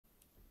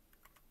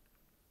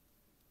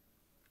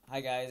Hi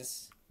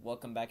guys,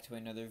 welcome back to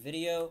another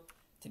video.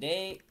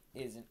 Today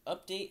is an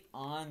update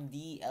on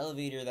the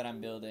elevator that I'm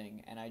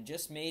building, and I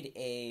just made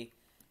a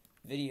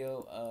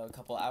video a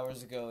couple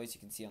hours ago, as you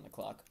can see on the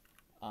clock.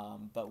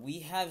 But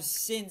we have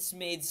since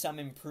made some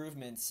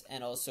improvements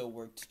and also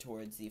worked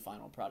towards the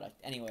final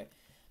product. Anyway,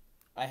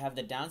 I have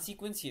the down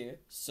sequence here,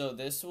 so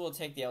this will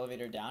take the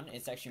elevator down.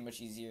 It's actually much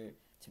easier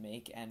to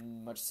make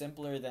and much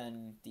simpler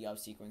than the up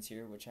sequence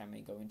here, which I may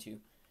go into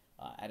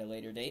at a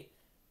later date.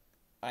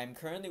 I'm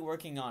currently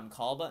working on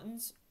call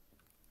buttons.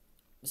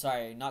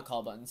 Sorry, not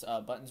call buttons,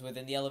 buttons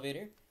within the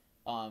elevator.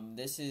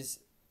 This is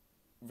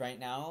right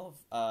now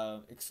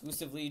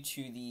exclusively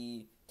to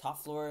the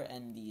top floor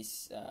and the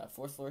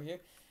fourth floor here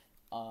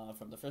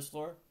from the first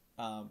floor,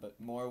 but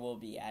more will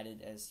be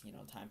added as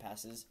time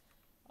passes.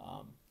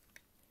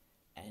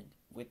 And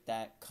with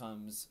that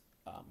comes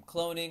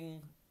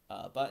cloning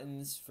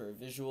buttons for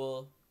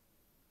visual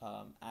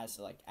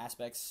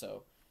aspects.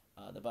 So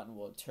the button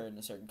will turn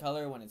a certain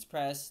color when it's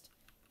pressed,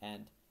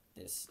 and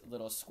this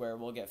little square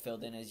will get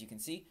filled in, as you can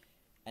see.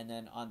 And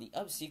then on the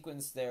up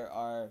sequence, there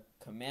are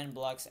command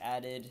blocks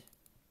added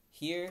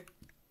here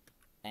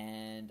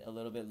and a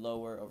little bit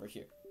lower over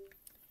here.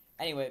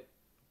 Anyway,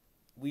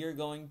 we are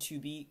going to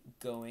be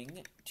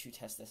going to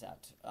test this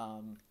out.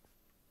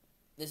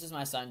 This is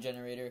my sound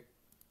generator.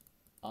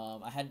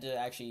 I had to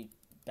actually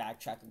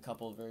backtrack a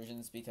couple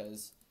versions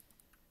because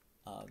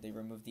they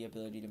removed the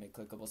ability to make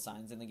clickable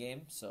signs in the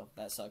game, so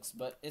that sucks,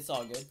 but it's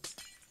all good.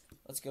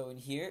 Let's go in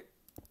here,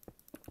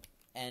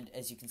 and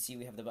as you can see,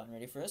 we have the button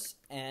ready for us,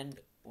 and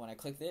when I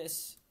click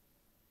this,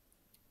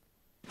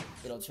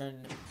 it'll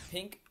turn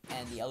pink,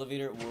 and the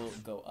elevator will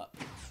go up.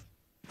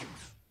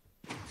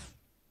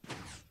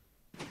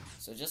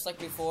 So just like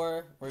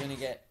before, we're going to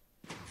get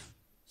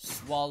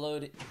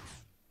swallowed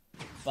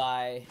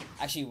by...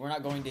 Actually, we're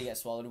not going to get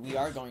swallowed. We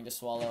are going to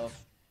swallow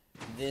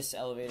this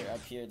elevator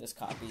up here, this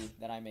copy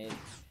that I made.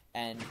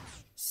 And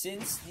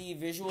since the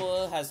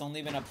visual has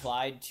only been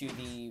applied to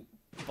the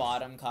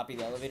bottom copy of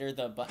the elevator,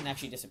 the button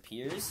actually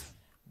disappears.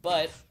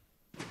 But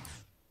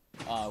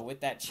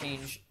with that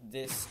change,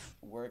 this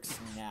works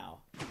now.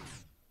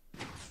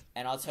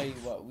 And I'll tell you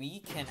what, we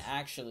can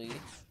actually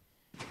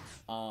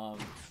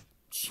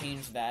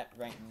change that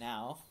right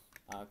now,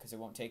 because it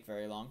won't take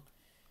very long.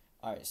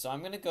 Alright, so I'm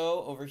going to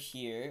go over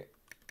here,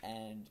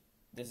 and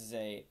this is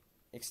a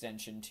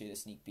extension to the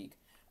sneak peek.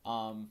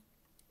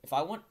 If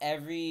I want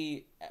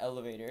every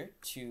elevator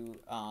to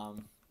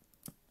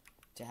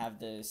have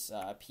this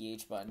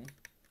PH button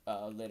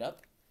lit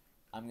up,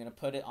 I'm going to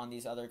put it on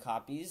these other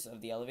copies of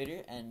the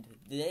elevator, and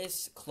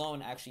this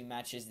clone actually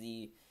matches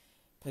the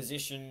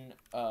position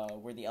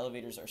where the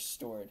elevators are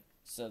stored.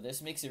 So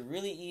this makes it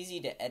really easy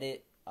to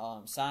edit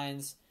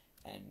signs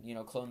and,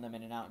 clone them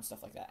in and out and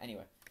stuff like that.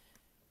 Anyway,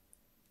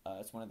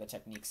 it's one of the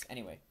techniques.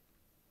 Anyway,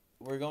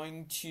 we're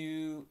going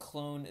to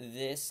clone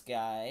this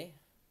guy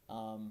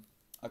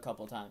a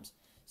couple times.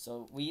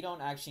 So we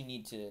don't actually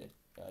need to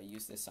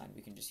use this sign.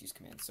 We can just use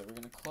commands. So we're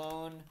going to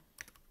clone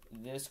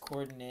this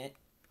coordinate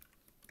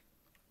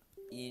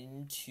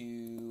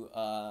into,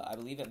 I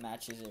believe it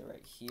matches it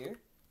right here.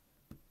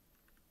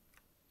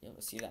 Yeah,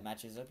 let's see if that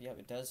matches up. Yeah,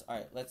 it does.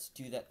 Alright, let's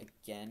do that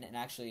again. And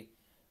actually,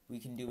 we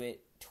can do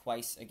it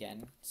twice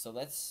again. So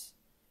let's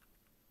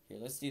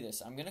do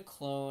this. I'm going to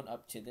clone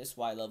up to this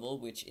Y level,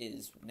 which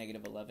is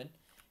 -11.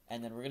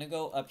 And then we're going to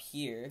go up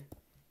here.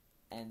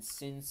 And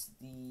since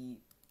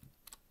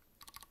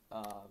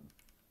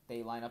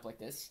they line up like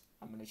this,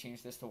 I'm going to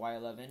change this to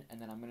Y11.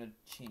 And then I'm going to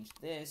change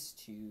this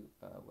to,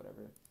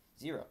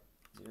 0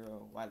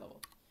 Y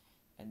level.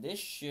 And this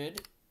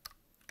should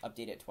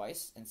update it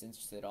twice. And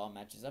since it all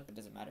matches up, it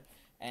doesn't matter.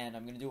 And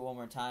I'm going to do it one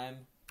more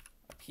time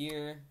up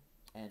here.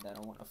 And I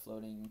don't want a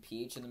floating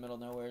PH in the middle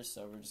of nowhere,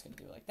 so we're just going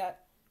to do it like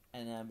that.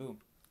 And then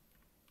boom.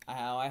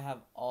 Now I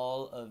have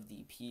all of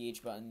the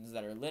PH buttons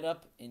that are lit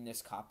up in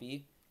this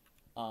copy.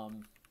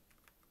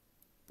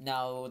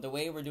 Now, the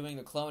way we're doing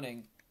the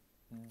cloning,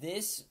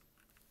 this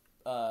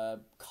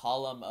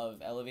column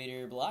of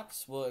elevator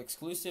blocks will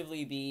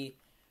exclusively be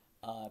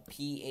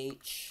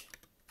PH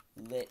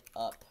lit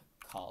up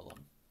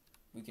column.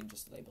 We can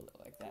just label it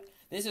like that.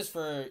 This is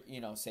for,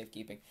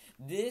 safekeeping.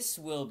 This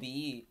will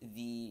be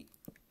the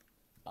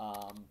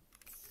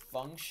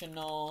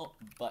functional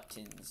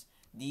buttons.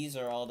 These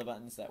are all the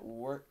buttons that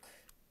work,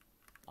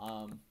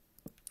 and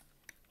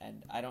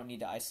I don't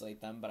need to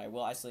isolate them, but I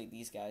will isolate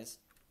these guys.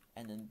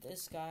 And then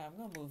this guy, I'm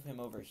going to move him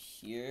over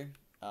here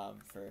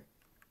for,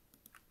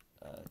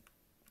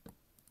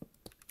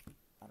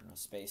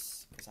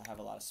 space, because I have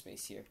a lot of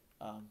space here,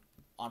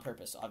 on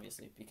purpose,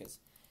 obviously, because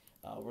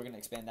we're going to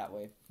expand that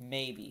way.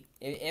 Maybe.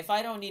 If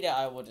I don't need it,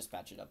 I will just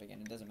patch it up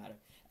again. It doesn't matter.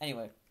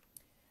 Anyway,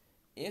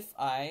 if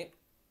I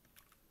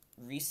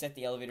reset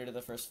the elevator to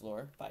the first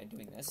floor by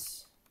doing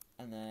this,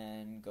 and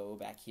then go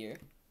back here,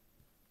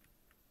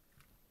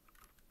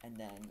 and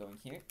then going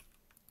here,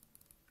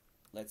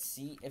 let's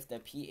see if the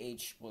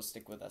PH will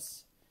stick with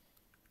us.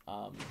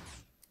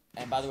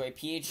 And by the way,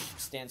 PH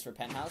stands for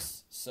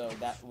penthouse, so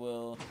that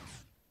will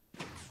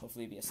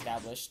hopefully be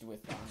established with,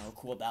 I don't know, a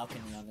cool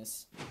balcony on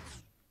this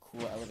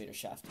cool elevator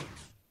shaft.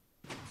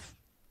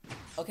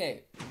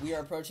 Okay, we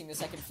are approaching the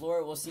second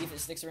floor. We'll see if it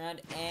sticks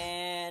around,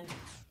 and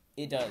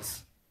it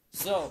does.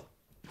 So,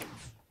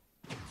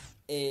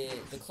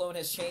 the clone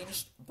has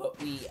changed,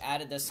 but we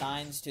added the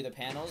signs to the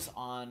panels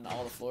on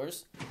all the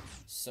floors.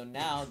 So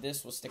now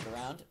this will stick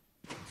around,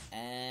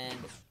 and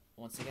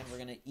once again, we're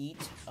going to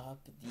eat up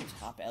the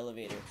top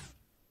elevator.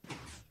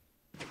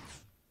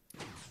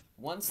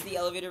 Once the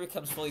elevator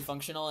becomes fully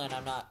functional and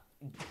I'm not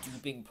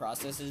duping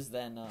processes,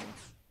 then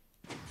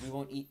we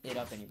won't eat it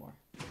up anymore.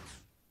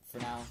 For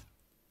now,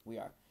 we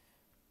are.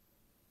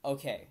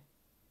 Okay.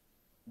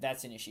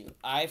 That's an issue.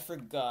 I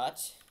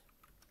forgot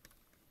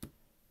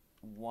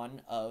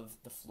one of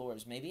the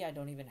floors. Maybe I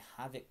don't even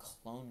have it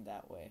cloned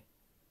that way.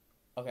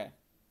 Okay.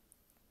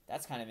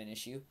 That's kind of an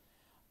issue.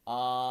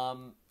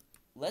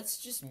 Let's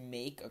just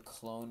make a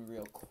clone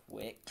real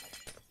quick.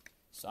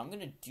 So I'm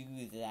going to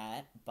do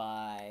that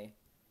by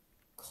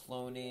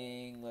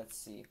cloning, let's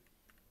see.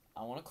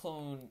 I want to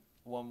clone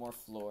one more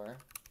floor.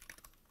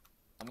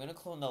 I'm going to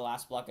clone the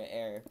last block of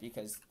air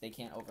because they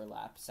can't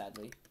overlap,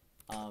 sadly.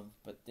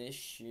 But this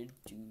should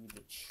do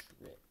the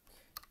trick.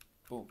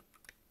 Boom.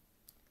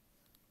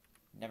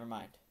 Never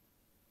mind.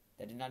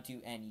 That did not do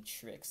any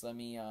tricks. Let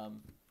me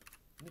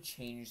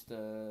change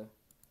the...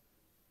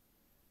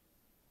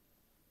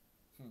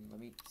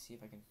 let me see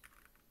if I can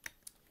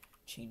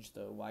change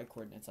the Y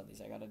coordinates on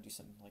these. I gotta do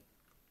some, like,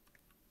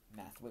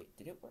 math. Wait,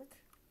 did it work?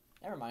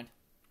 Never mind.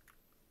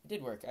 It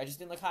did work. I just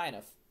didn't look high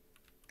enough.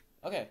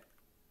 Okay.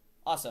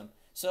 Awesome.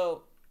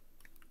 So,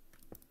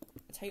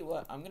 I'll tell you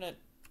what, I'm gonna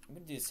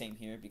do the same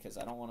here because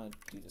I don't want to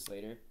do this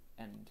later.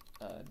 And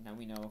now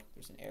we know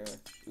there's an error.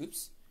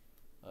 Oops.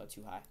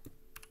 Too high.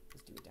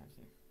 Let's do it down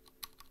here.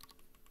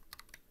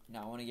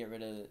 Now I want to get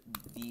rid of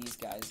these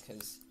guys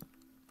because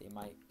they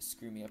might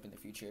screw me up in the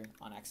future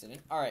on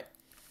accident. Alright.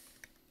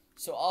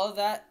 So all of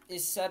that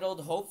is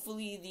settled.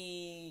 Hopefully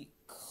the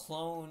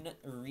clone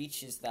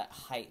reaches that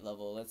height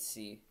level. Let's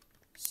see.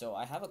 So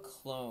I have a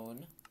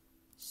clone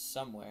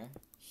somewhere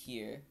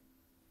here.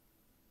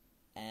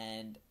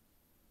 And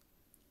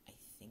I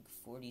think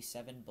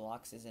 47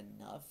 blocks is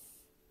enough.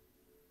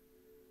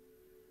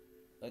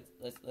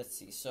 Let's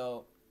see.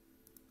 So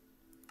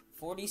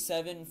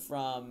 47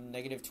 from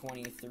negative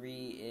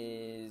 23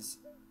 is,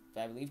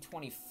 I believe,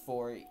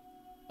 24.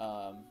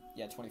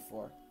 Yeah,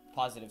 24.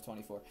 Positive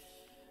 24.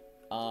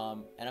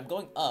 And I'm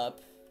going up.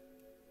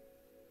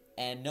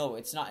 And no,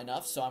 it's not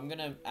enough. So I'm going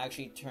to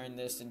actually turn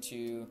this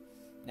into,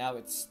 now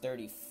it's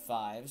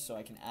 35. So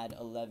I can add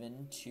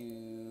 11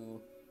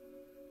 to,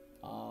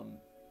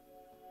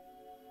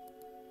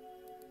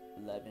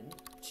 11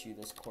 to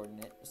this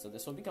coordinate. So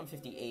this will become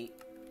 58.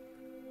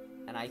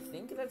 And I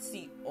think that's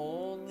the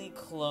only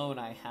clone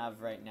I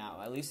have right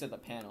now, at least at the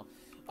panel.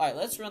 Alright,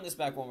 let's run this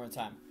back one more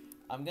time.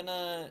 I'm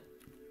gonna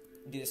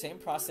do the same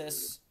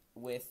process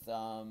with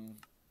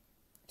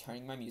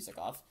turning my music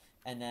off,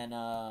 and then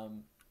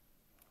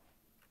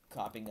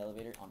copying the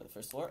elevator onto the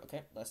first floor.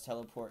 Okay, let's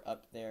teleport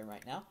up there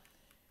right now.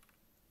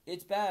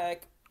 It's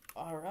back.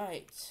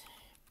 Alright.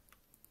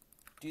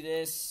 Do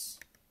this.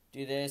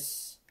 Do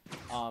this.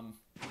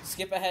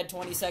 Skip ahead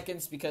 20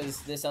 seconds because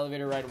this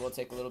elevator ride will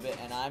take a little bit,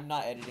 and I'm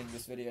not editing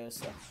this video,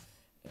 so...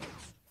 Yeah.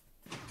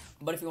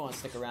 But if you want to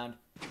stick around,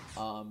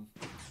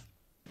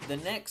 the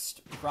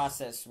next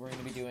process we're going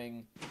to be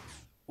doing...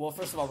 Well,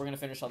 first of all, we're going to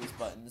finish all these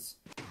buttons.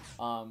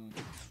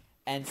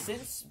 And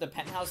since the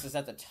penthouse is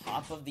at the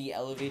top of the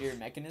elevator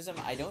mechanism,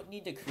 I don't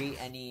need to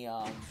create any,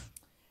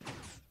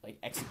 like,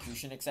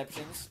 execution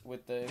exceptions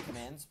with the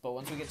commands. But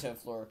once we get to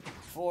floor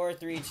 4,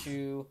 3,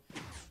 2...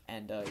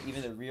 And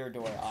even the rear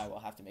door, I will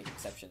have to make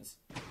exceptions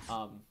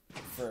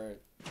for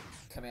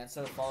commands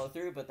to follow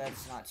through, but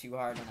that's not too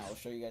hard, and I will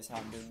show you guys how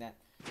I'm doing that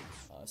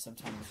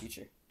sometime in the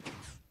future.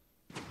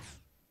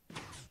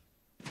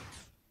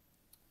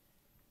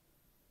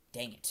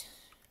 Dang it.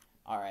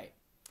 Alright.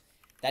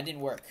 That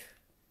didn't work.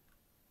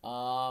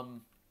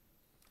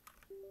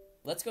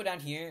 Let's go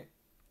down here.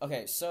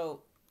 Okay,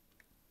 so...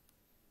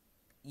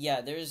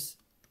 Yeah, there's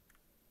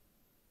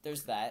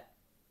that.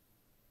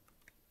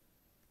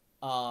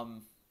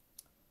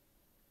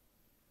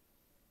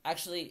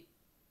 Actually,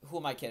 who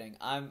am I kidding?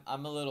 I'm a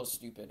little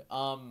stupid.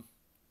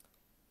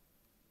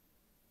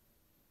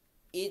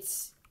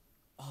 It's,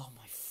 oh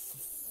my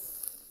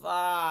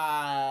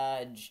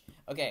fudge.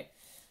 Okay.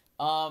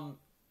 I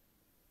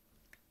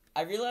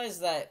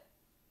realized that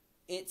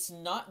it's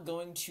not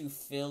going to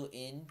fill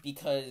in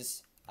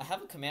because I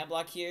have a command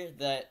block here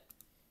that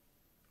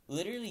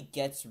literally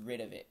gets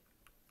rid of it.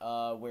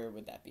 Where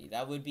would that be?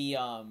 That would be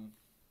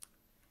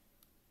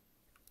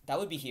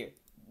here.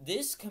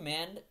 This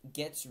command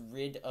gets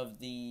rid of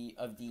the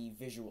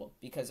visual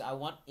because I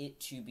want it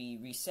to be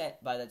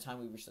reset by the time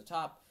we reach the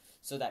top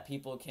so that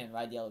people can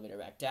ride the elevator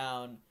back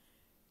down,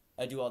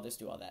 do all this,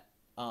 do all that.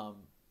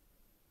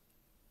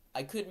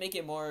 I could make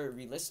it more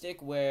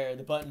realistic where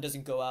the button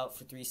doesn't go out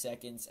for 3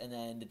 seconds and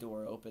then the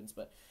door opens,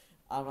 but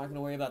I'm not going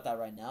to worry about that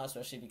right now,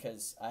 especially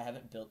because I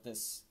haven't built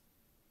this,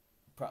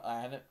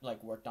 I haven't,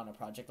 like, worked on a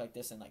project like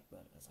this in, like,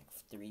 what, it was like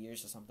 3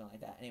 years or something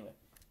like that. Anyway.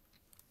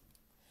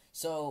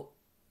 So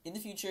in the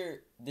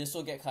future, this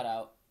will get cut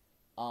out.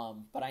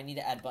 But I need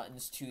to add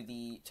buttons to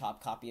the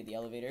top copy of the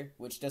elevator,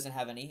 which doesn't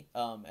have any.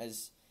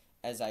 As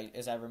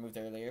I removed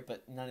earlier,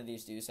 but none of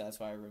these do, so that's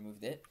why I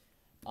removed it.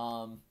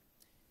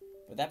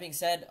 With that being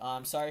said,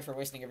 I'm sorry for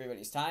wasting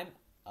everybody's time,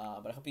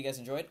 but I hope you guys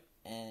enjoyed,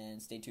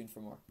 and stay tuned for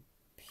more.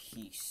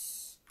 Peace.